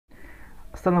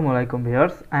Assalamualaikum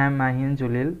viewers, I am Mahian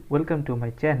Jalil. Welcome to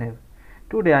my channel.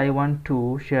 Today I want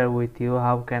to share with you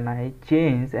how can I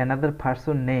change another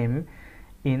person name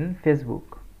in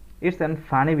Facebook. It's a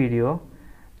funny video,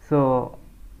 so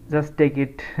just take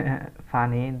it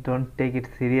funny, don't take it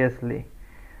seriously.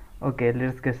 Okay,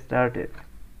 let's get started.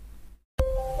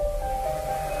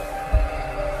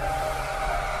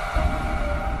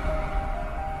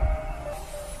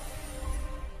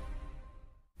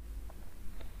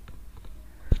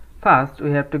 First we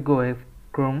have to go with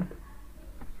Chrome,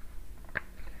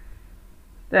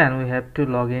 then we have to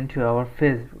log into our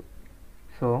Facebook.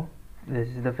 So this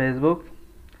is the Facebook.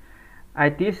 I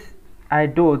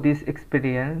do this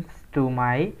experience to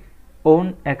my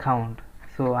own account,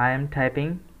 so I am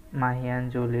typing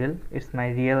Mahian Jalil, it's my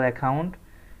real account.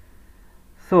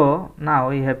 So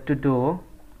now we have to do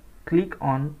click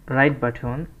on right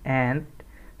button and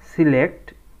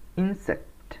select insert.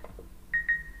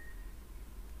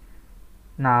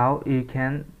 Now you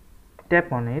can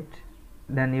tap on it,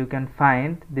 then you can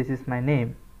find this is my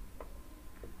name,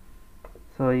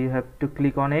 so you have to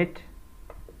click on it.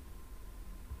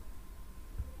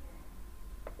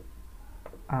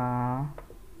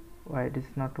 Why it is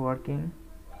not working?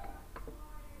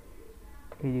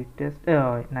 Edit test.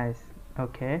 Oh, nice.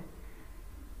 Okay,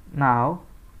 now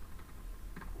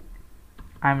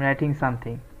I'm writing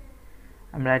something.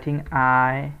 I'm writing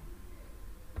I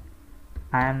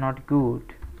am not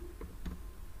good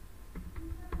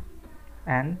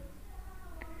and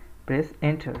press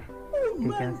enter.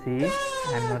 You can see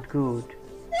I am not good.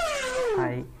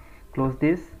 I close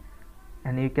this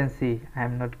and you can see I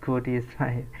am not good is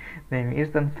my name.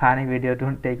 It's a funny video,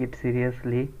 don't take it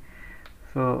seriously.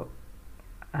 So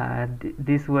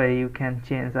this way you can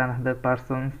change another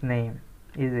person's name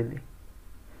easily.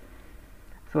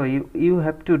 So you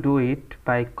have to do it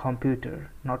by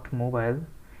computer, not mobile.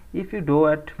 If you do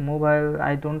at mobile,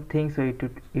 I don't think so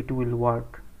it will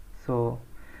work. So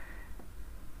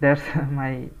that's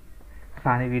my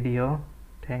funny video.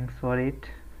 Thanks for it.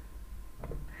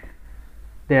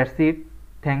 That's it.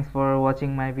 Thanks for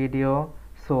watching my video.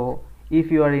 So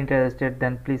if you are interested,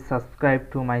 then please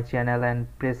subscribe to my channel and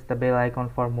press the bell icon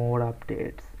for more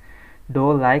updates.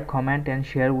 Do like, comment and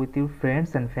share with your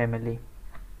friends and family.